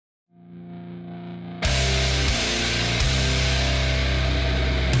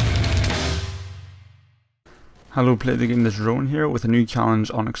Hello, Play the Game, this is Rowan here with a new challenge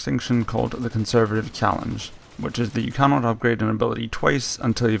on Extinction called the Conservative Challenge, which is that you cannot upgrade an ability twice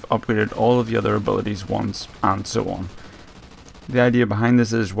until you've upgraded all of the other abilities once, and so on. The idea behind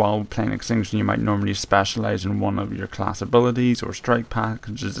this is while playing Extinction you might normally specialise in one of your class abilities or strike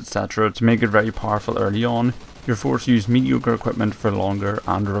packages etc. to make it very powerful early on. You're forced to use mediocre equipment for longer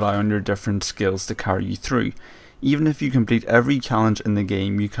and rely on your different skills to carry you through. Even if you complete every challenge in the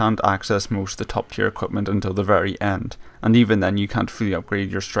game, you can't access most of the top tier equipment until the very end, and even then you can't fully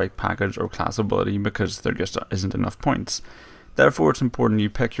upgrade your strike package or class ability because there just isn't enough points. Therefore it's important you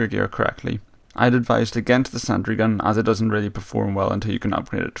pick your gear correctly. I'd advise against the sentry gun as it doesn't really perform well until you can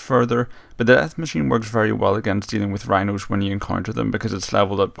upgrade it further, but the death machine works very well against dealing with rhinos when you encounter them because it's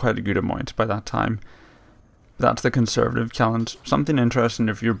leveled up quite a good amount by that time. That's the Conservative Challenge, something interesting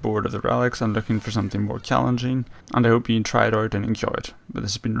if you're bored of the relics and looking for something more challenging, and I hope you try it out and enjoy it. But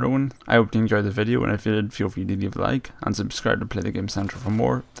this has been Rowan, I hope you enjoyed the video, and if you did, feel free to leave a like and subscribe to PlaytheGAMEcentral for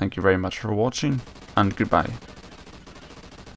more. Thank you very much for watching, and goodbye.